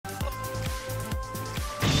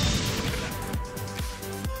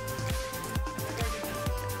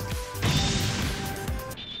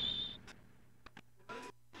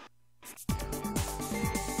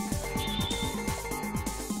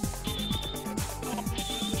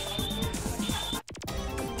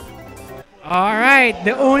Alright,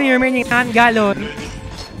 the only remaining non-Galon.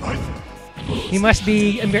 He must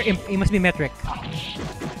be metric.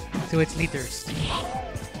 So it's liters.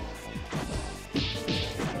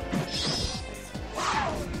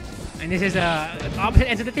 And this is the opposite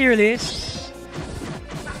ends of the tier list.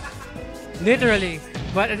 Literally.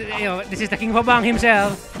 But you know, this is the King Babang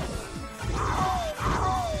himself.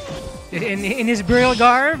 In his burial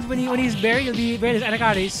garb, when he's buried, he'll be buried as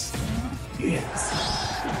Anakaris. Yes.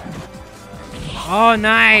 Oh,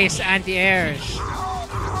 nice! Anti-airs.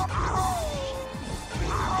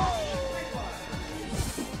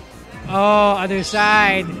 Oh, other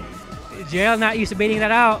side. JL not used to baiting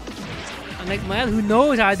that out. Unlike Mel, who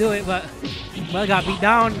knows how to do it, but Mel got beat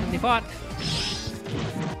down and they fought.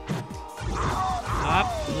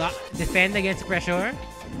 Up, defend against pressure.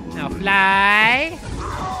 Now fly.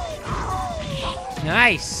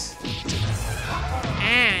 Nice.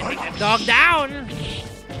 And take that dog down.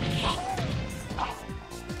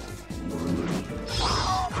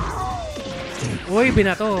 Uy,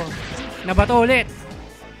 binato. Nabato ulit.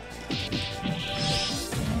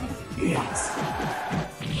 Yes.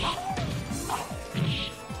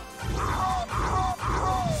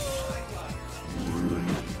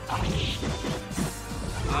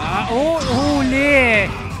 Oh, huli.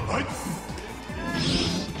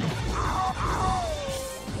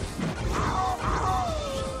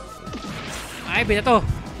 Ay, binato.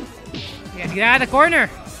 Yes, get out of the corner.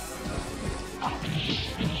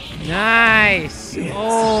 Nice. Yes.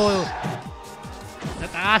 Oh.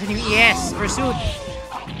 Nataasin yung ES. Pursuit.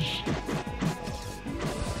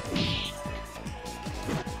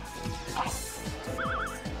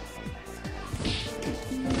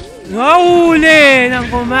 Nahuli ng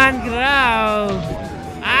command crowd.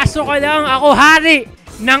 Aso ka lang, ako hari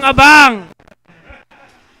ng abang.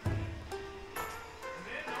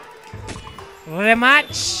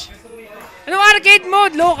 Rematch. Anong arcade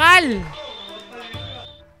mode? Local.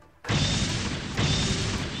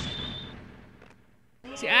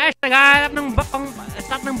 Si Ash naghahanap ng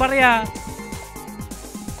attack ng barya.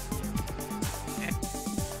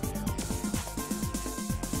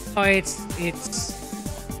 Oh, it's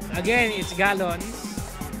again, it's Galons.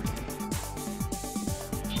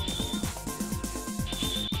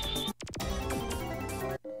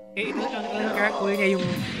 Ito ang character niya yung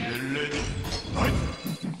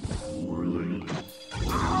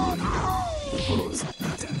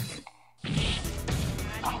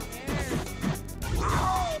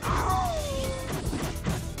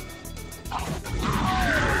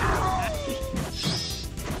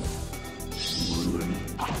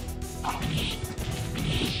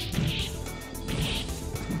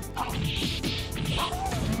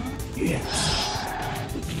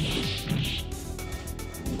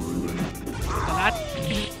kalat.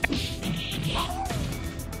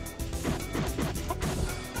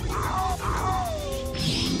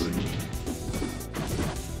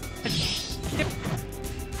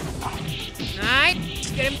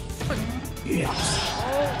 Nice. Get him. Yes.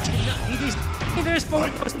 Oh, he is. There's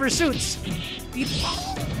both pursuits.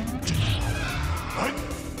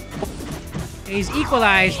 He's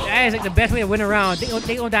equalized. That is like the best way to win a round.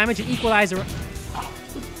 Take no damage and equalize the.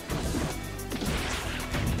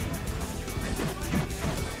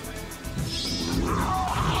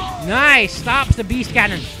 Nice! Stops the beast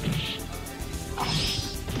cannon.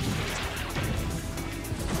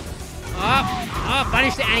 Up! Up!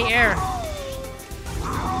 Punish the anti-air.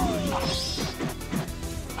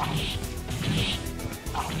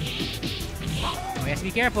 Oh, he has to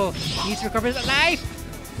be careful. He needs to recover his life.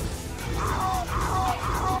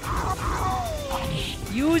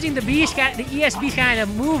 Using the beast cannon, the ES beast cannon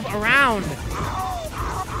to move around.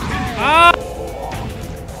 Oh!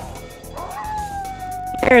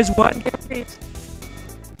 There's one.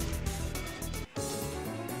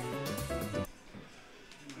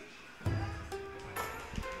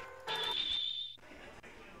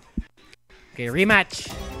 Okay, rematch.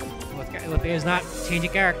 What is not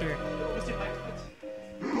changing character.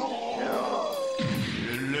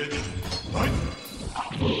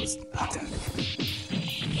 Closed attack.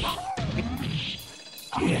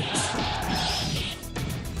 Yes.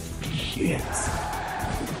 Yes.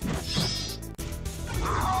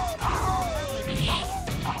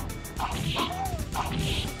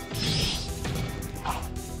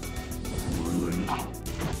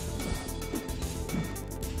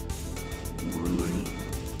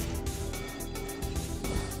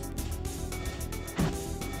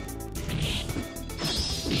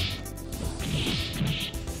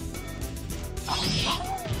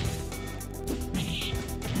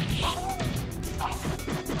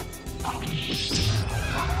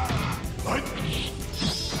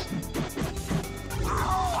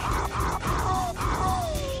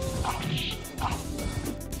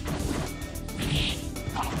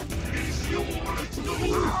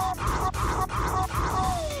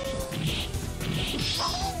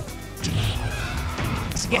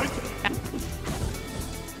 get.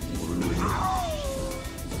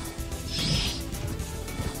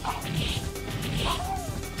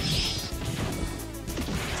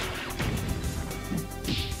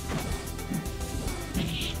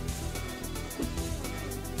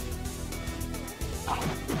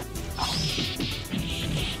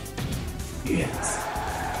 Yes.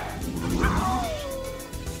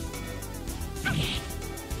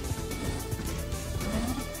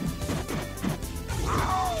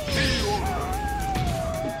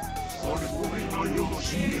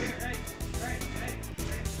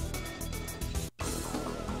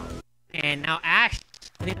 And now Ash.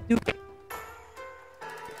 And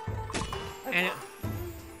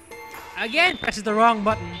again presses the wrong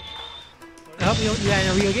button. I hope you don't do that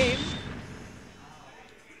in a real game.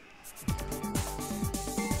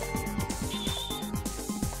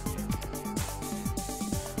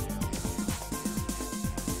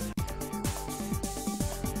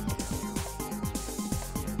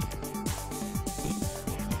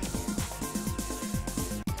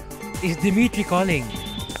 Is Dimitri calling?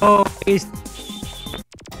 Oh, is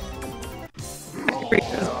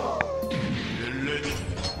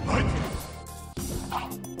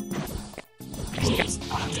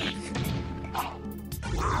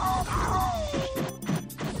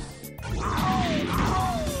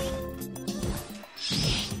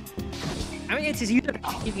I mean, it's his user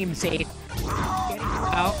keeping him safe. Getting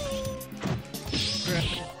out.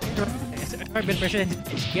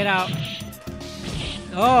 Get out.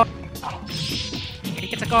 Oh! He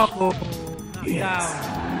gets a combo. Knocked down.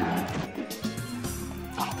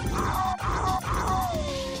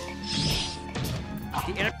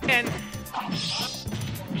 The air pen.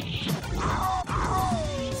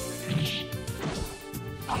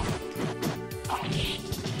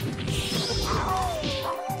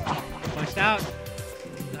 Punched out.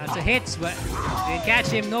 Lots of hits, but didn't catch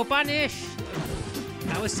him. No punish.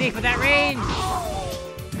 That was safe with that range.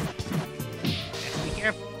 Be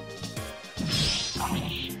careful.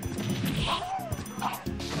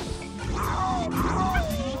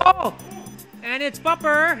 Oh! And it's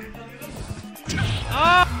Pupper.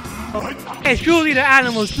 Oh! Hey, surely the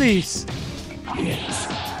animals, please. Yes.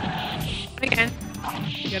 Again.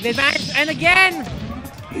 You have the advantage. And again!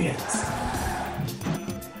 Yes.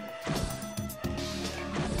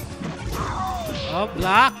 Oh,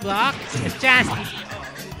 block. There's a chance.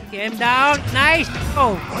 Get him down. Nice.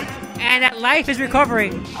 Oh. And that life is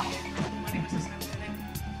recovering.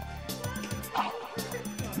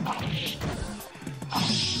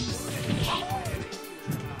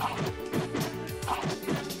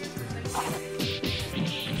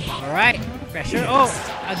 Alright. Pressure. Oh.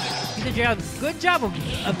 Peter Gerald. Good job of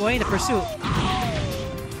avoiding the pursuit.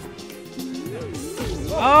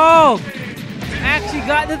 Oh. Actually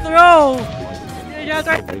got the throw.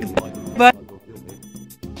 But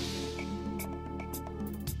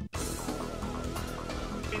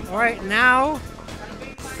alright, now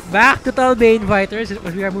back to Talbane Fighters.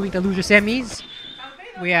 We are moving to loser semis.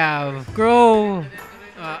 We have Crow,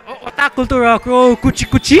 Otak Cultura, Crow Kuchi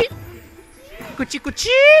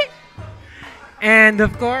Kuchi, and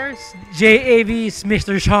of course JAV's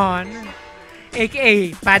Mr. Sean,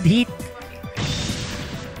 aka Pad Heat.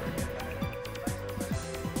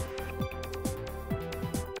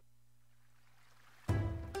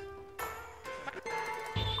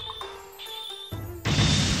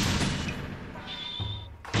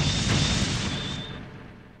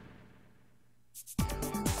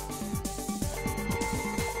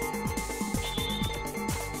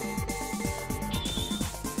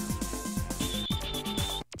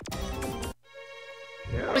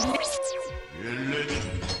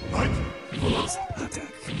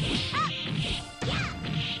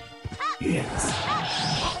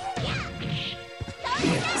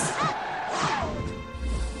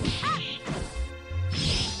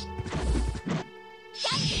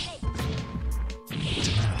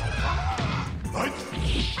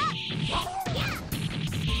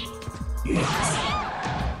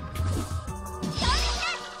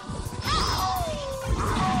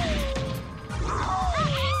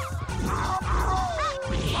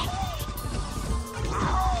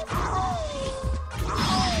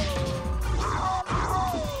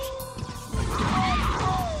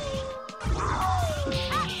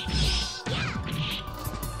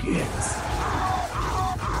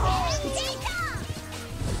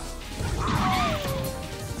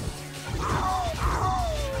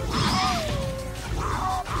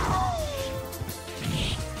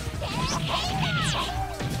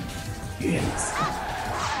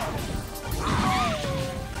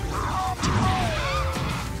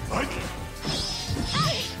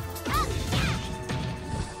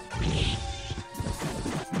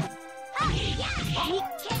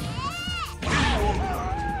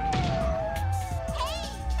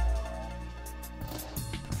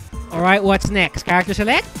 Alright, what's next? Character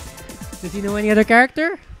select? Does he know any other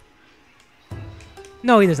character?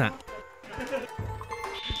 No, he does not.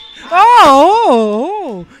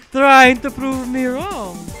 Oh! Trying to prove me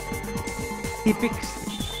wrong. He picks...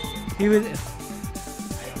 He will...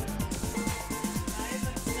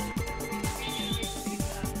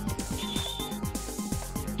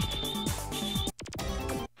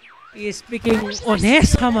 He is picking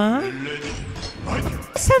Onesama.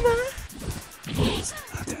 Sama.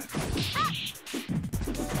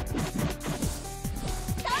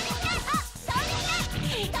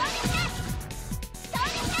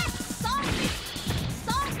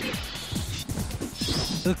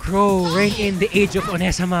 Will Crow reign in the age of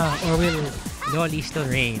Onesama, or will Loli still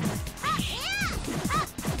reign?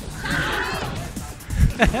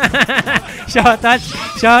 Shoutouts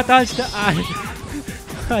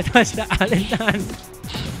to Alentan.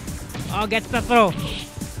 Oh, gets the throw.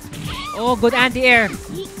 Oh, good anti-air.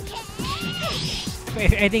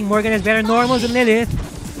 I think Morgan has better normals than Lilith.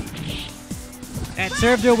 That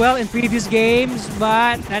served her well in previous games,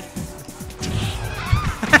 but that...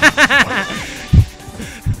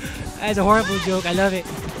 That's a horrible joke. I love it.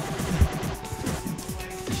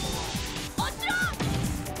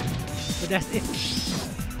 But that's it.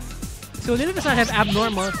 So Lilith does not have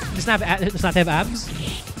abnormal. Does not have abs.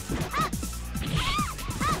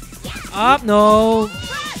 Up, no.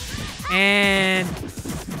 And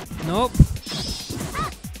nope.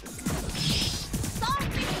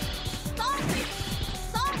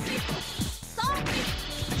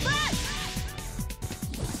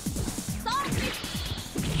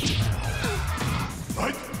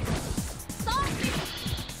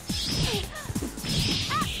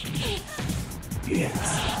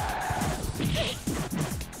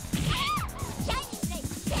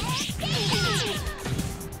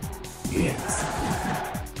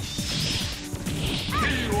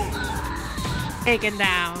 Taken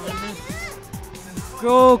down.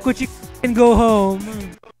 Go, Kuchi, and go home.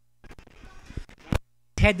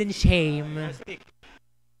 Head in shame.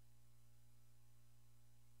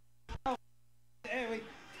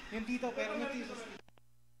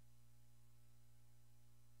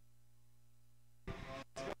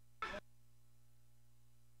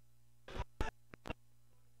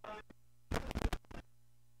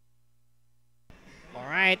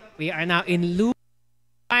 Alright, we are now in loop.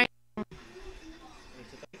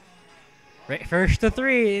 Right, first to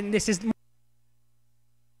 3, and this is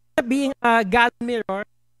being a God mirror.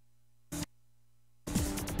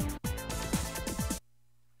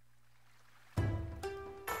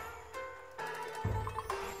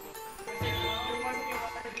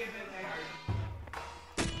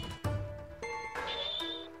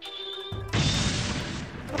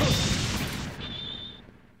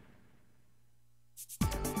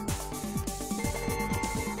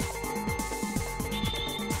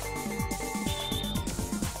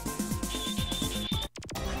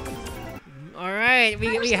 Alright,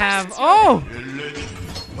 we have... Oh!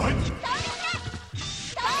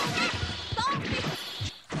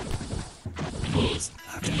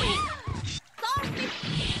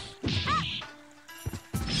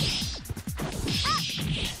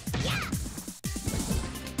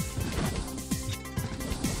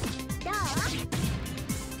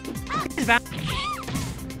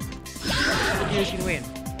 You can win.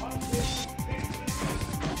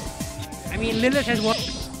 I mean, Lilith has won.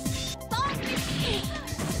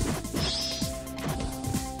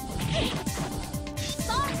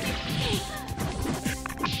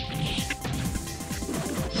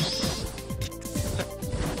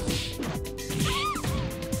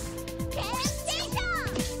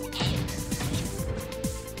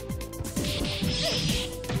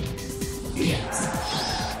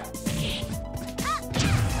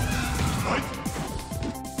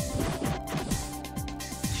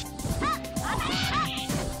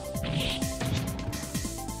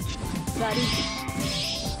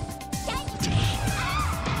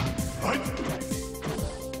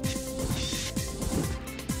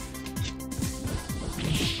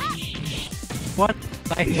 What?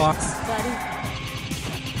 Life box.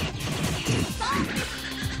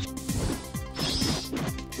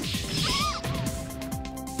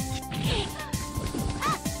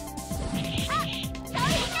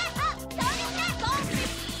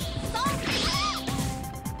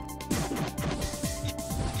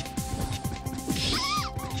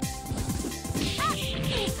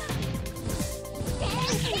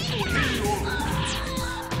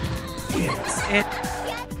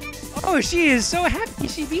 Oh, she is so happy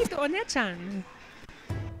she beat Onechan.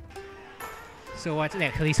 So what's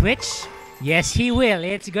next? Will he switch? Yes, he will.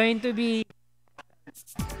 It's going to be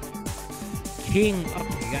King of... Oh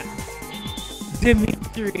my god.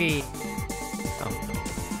 Dimitri. Oh.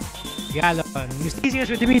 Gallon. He was teasing us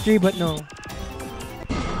with Dimitri, but no.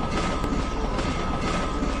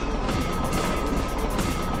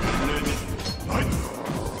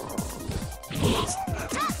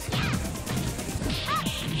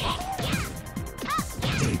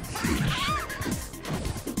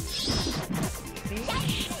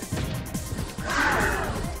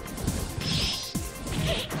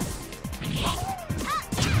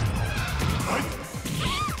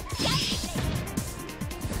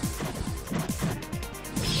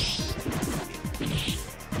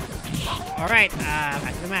 Alright,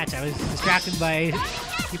 after the match, I was distracted by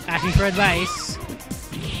keep asking for advice.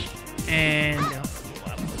 And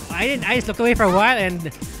I just looked away for a while and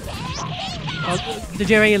the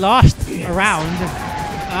Jerry lost a round.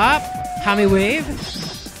 Up, Hami wave.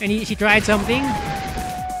 And she tried something.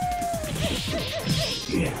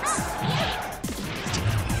 Yes.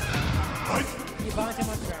 You bounced him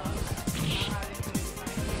on the ground.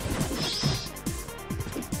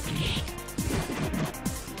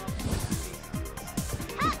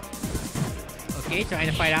 Okay, trying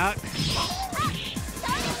to fight out.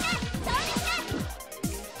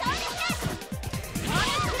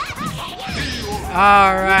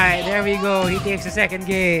 Alright, there we go. He takes the second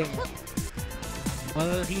game.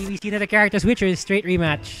 Well, we see another character switcher, straight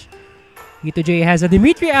rematch. Tito J has a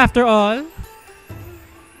Dimitri after all.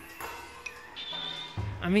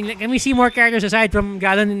 I mean, can we see more characters aside from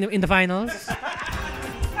Gallon in the finals?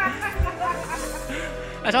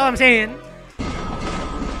 That's all I'm saying.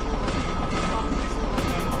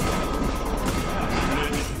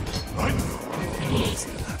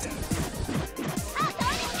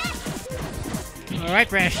 Alright,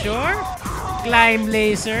 pressure. Climb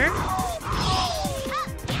laser.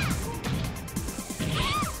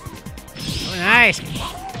 Oh, nice.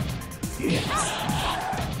 Yes.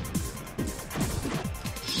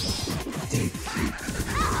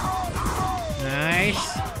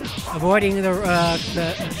 Nice. Avoiding the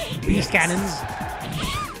beast cannons.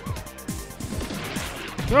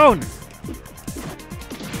 Thrown.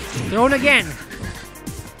 Thrown again.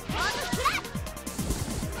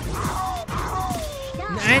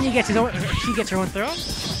 And he gets his own. She gets her own throw.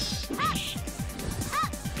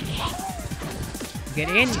 Get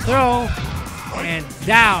in, throw, and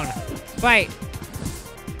down. Fight.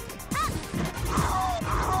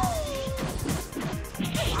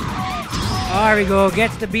 There we go.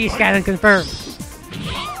 Gets the beast cannon confirmed.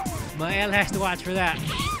 Mael has to watch for that.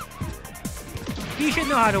 He should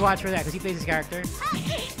know how to watch for that because he plays his character.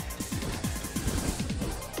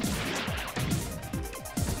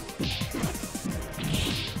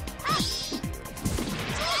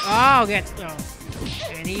 Oh, gets thrown.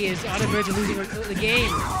 And he is on the verge of losing the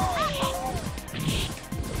game.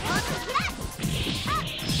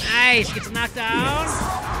 Nice. Gets knocked down.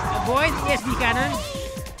 Avoid the ESB cannon.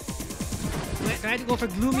 Tried to go for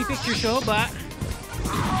gloomy picture show, but...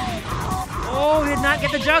 Oh, did not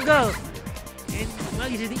get the juggle. And, well,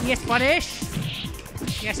 uses the ES punish.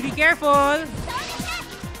 He has to be careful.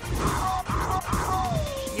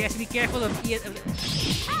 He has to be careful of ES...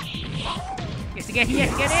 He has to get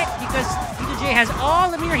it because Tito J has all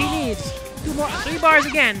the mirror he needs. 3 bars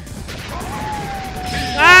again.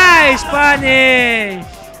 Nice punish!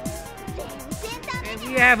 And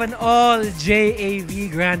we have an all JAV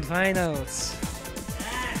Grand Finals.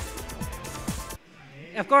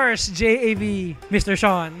 Of course, JAV Mr.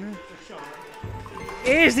 Sean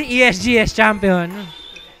is the ESGS champion.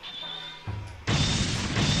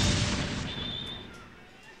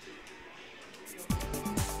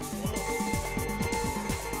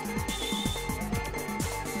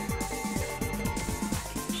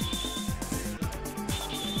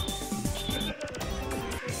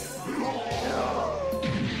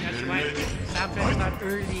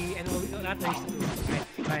 Early and we'll not nice to do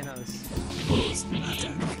finals.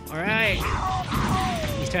 Alright.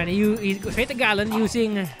 He's trying to use, he's straight to Gallon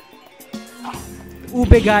using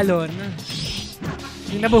ube Gallon.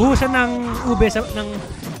 Yung nabuhusan ng ube sa, ng...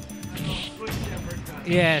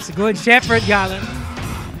 Yes, Good Shepherd Gallon.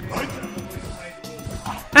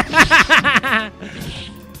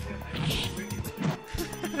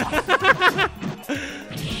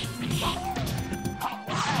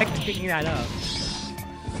 Picking that up.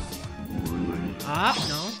 Up,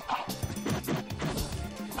 no?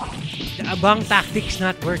 The abang tactics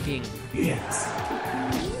not working. Yes.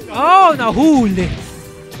 Oh, nahuli!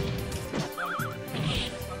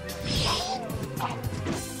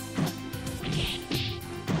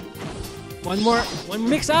 One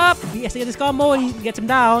mix up! BS gets this combo and he gets him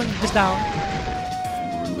down. Just down.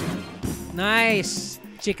 Nice!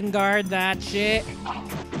 Chicken guard that shit.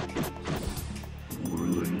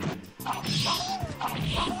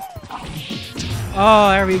 Oh,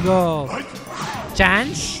 there we go.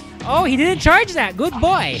 Chance. Oh, he didn't charge that. Good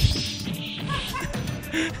boy.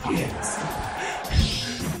 Yes.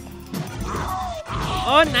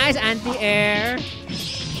 Oh, nice anti-air.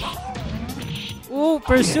 Ooh,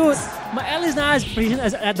 pursuit. Mael is not as proficient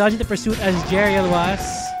at dodging the pursuit as Jeriel was.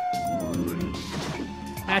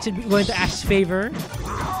 That should be going to Ash's favor.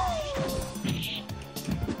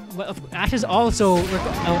 But Ash is also...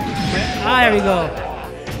 there we go.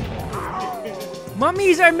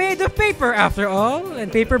 Mummies are made of paper after all,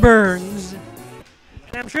 and paper burns.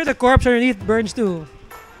 And I'm sure the corpse underneath burns too.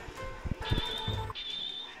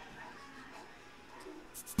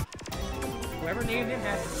 Whoever named him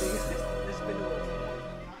has the biggest this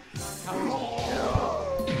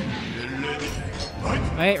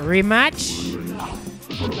Wait, rematch?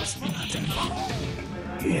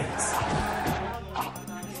 Yes.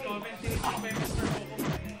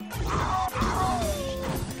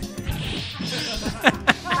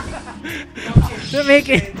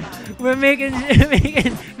 we're making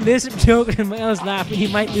Lisp joke and Miles laughing. He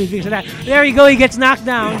might lose because of that. There we go. He gets knocked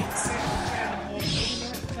down.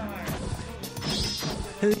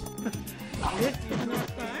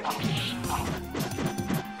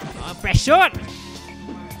 Pressure.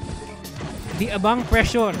 The abang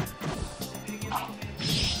pressure.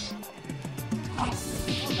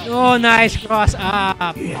 Oh, nice cross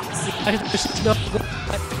up.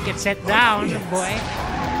 Get set down, boy.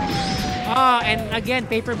 Oh, and again,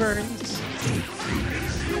 paper burns.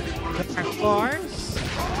 Of course.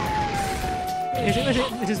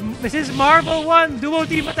 This is Marvel 1 duo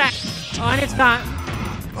team attack. On its time.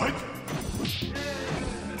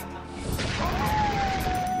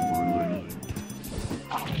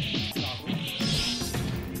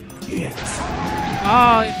 Yes.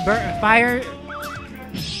 Oh, fire.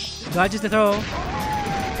 Dodges the throw.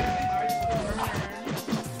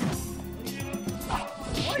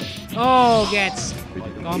 Oh, gets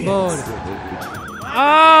comboed.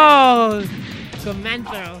 Oh, command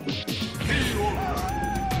throw.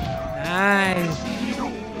 Nice.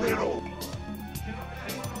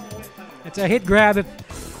 It's a hit grab.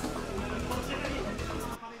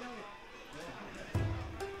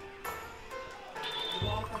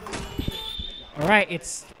 All right,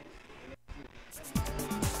 it's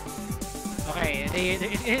okay.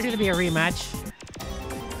 It's gonna be a rematch.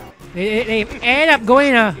 They end up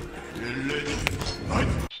going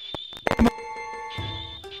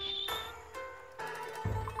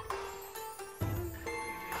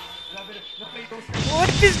What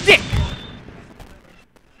is this dick?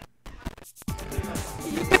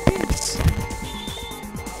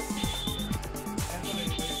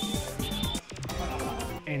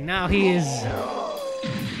 And now he is.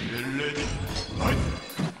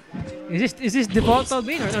 Is this default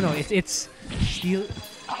Talbane or no? It's steel.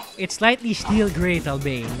 It's slightly steel gray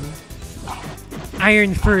Talbane.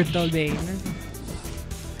 Iron furred Talbane.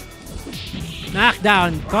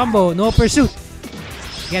 Knockdown combo, no pursuit.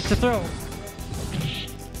 Gets the throw.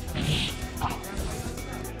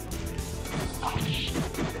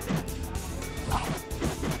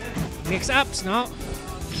 Mix ups, no.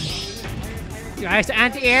 Tries to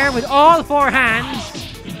anti-air with all four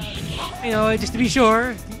hands. You know, just to be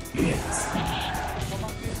sure. Yes.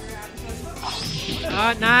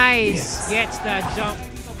 Oh, nice. Gets the jump.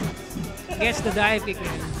 Gets the dive kick in. You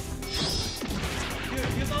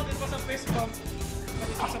thought it was a fist bump, but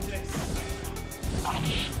it was a blitz.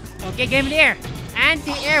 Okay, game in the air.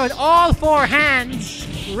 Anti-air with all four hands.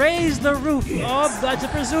 Raise the roof. Oh, dodge the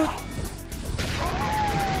pursuit.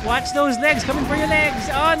 Watch those legs coming for your legs.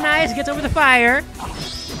 Oh, nice. Gets over the fire.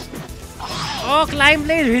 Oh, climb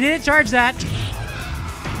laser. He didn't charge that.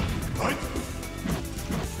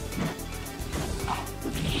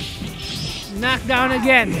 Knock down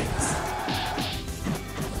again.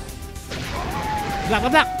 Block,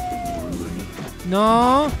 block, block.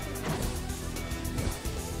 No.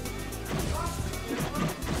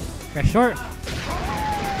 Press short.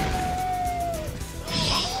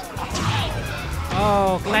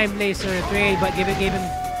 Oh, climb laser trade, but gave him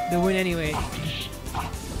the win anyway.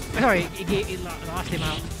 Sorry, it lost him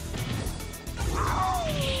out.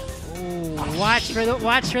 Oh, watch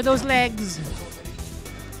for those legs.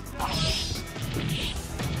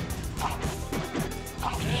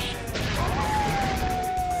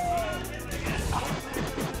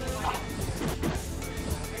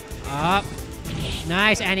 Up.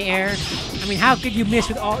 Nice anti-air. I mean, how could you miss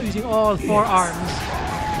with using all four arms?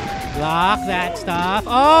 Block that stuff.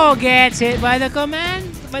 Oh, gets hit by the command.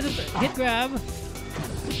 By the hit grab.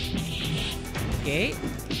 Okay.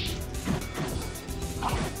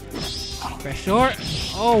 Press short.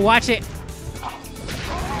 Oh, watch it.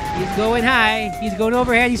 He's going high. He's going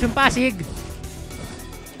overhead. He's from Pasig.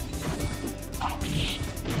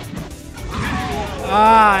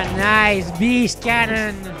 Oh, nice. Beast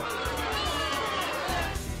cannon.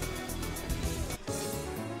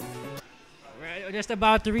 We're just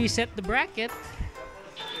about to reset the bracket.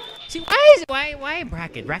 See, why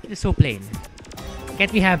bracket? Bracket is so plain.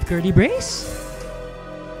 Can't we have curly brace?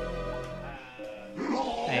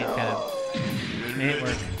 Ay, may it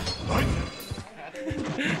work.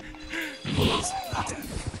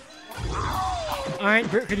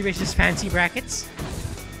 Aren't curly braces fancy brackets?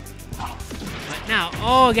 But now,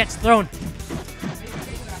 oh, gets thrown.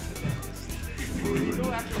 We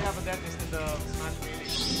do actually have a dentist in the Smash Melee.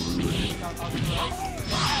 Shout out to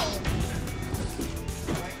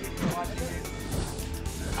Mikey if you're watching it.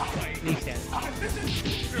 Please stand.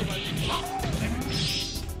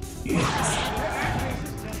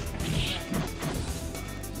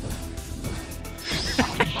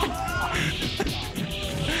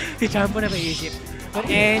 Champo na maisip. But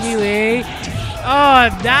anyway, oh,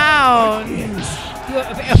 down!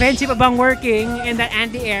 Offensive abang working and that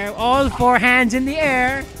anti-air. All four hands in the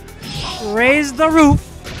air. Raise the roof.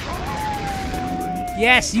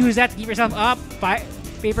 Yes, use that to keep yourself up.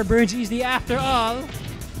 Paper burns easily after all.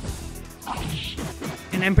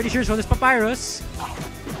 And I'm pretty sure so does Papyrus.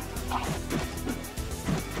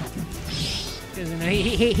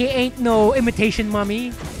 He ain't no imitation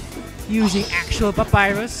mummy. Using actual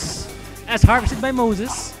papyrus as harvested by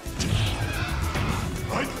Moses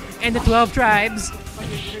and the 12 tribes.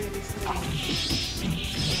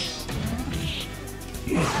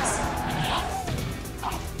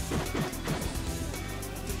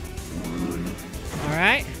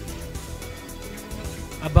 Alright.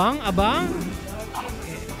 Abang.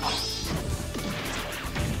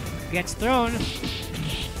 Gets thrown.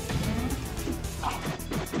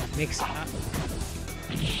 Mix up.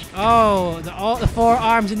 Oh, all the four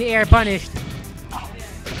arms in the air punished.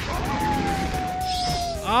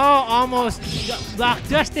 Oh, almost blocked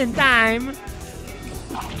just in time.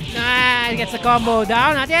 Nah, gets the combo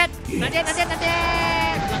down. Not yet. Block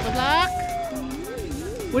the block.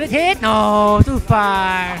 Will it hit? No, too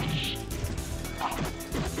far.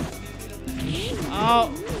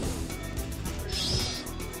 Oh.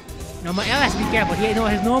 No, Mael has to be careful. He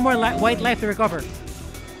has no more white life to recover.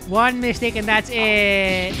 One mistake and that's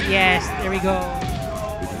it. Yes, there we go.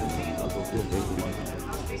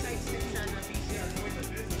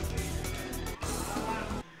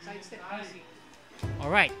 All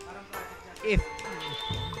right.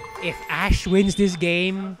 If Ash wins this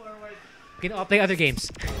game, we can all play other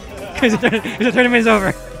games because the tournament is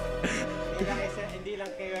over.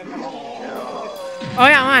 Oh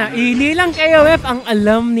yeah, man. Hindi lang KOF ang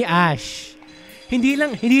alam ni Ash. Hindi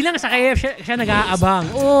lang sa KF siya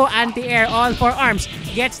nag-aabang. Oh, anti-air, all four arms.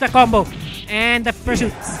 Gets the combo. And the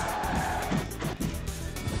pursuit.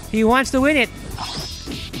 He wants to win it.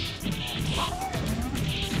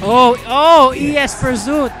 Oh, ES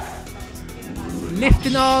pursuit.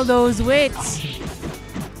 Lifting all those weights.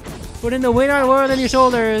 Putting the winner world on your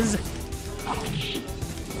shoulders.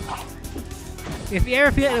 If you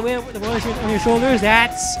ever feel the weight of the world on your shoulders,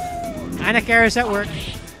 that's Anna Karis at work.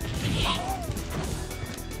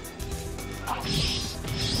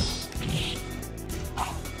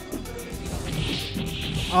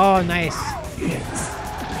 Oh, nice.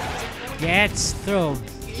 Gets thrown.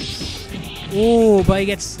 Ooh, but he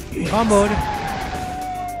gets comboed.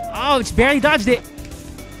 Oh, it's barely dodged it.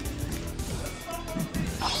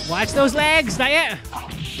 Watch those legs. Not yet.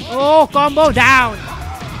 Oh, combo down.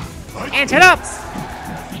 And set up.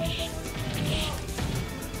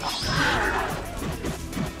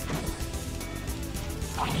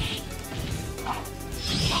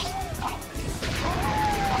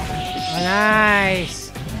 Oh, nice.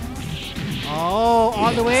 Oh,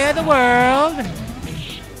 all the way of the world.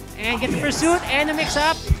 And get the pursuit and the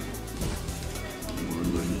mix-up.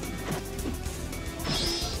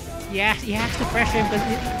 Yeah, he has to pressure him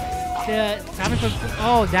because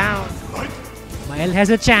oh, down. Mael has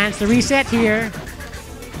a chance to reset here.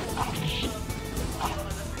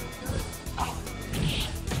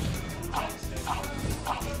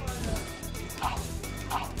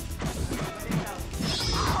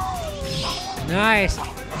 Nice.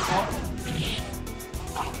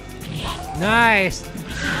 Nice.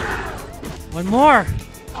 One more.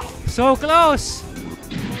 So close.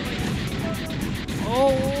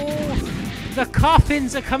 Oh, the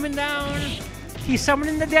coffins are coming down. He's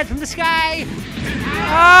summoning the dead from the sky.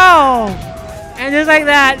 Oh! And just like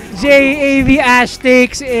that, JAV Ash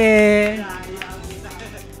takes it.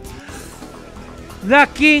 the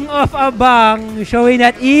King of Abang, showing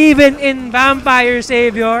that even in Vampire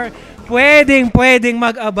Savior, pwedeng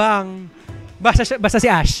mag-abang. Basta si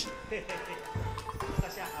Ash.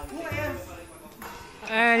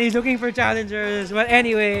 And he's looking for challengers. But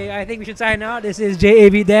anyway, I think we should sign out. This is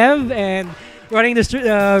JAB Dev, and running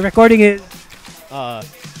the recording is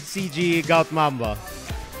CG Gout Mamba.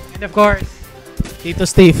 and of course, Tito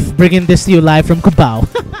Steve, bringing this to you live from Cubao.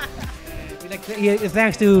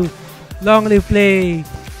 thanks to Long Live Play,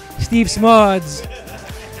 Steve's Mods,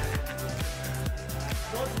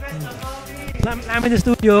 LAMINA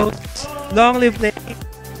STUDIOS, Long Live Play,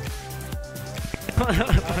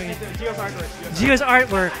 Geo's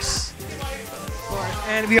Artworks,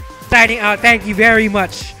 and we are signing out. Thank you very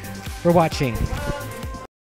much for watching.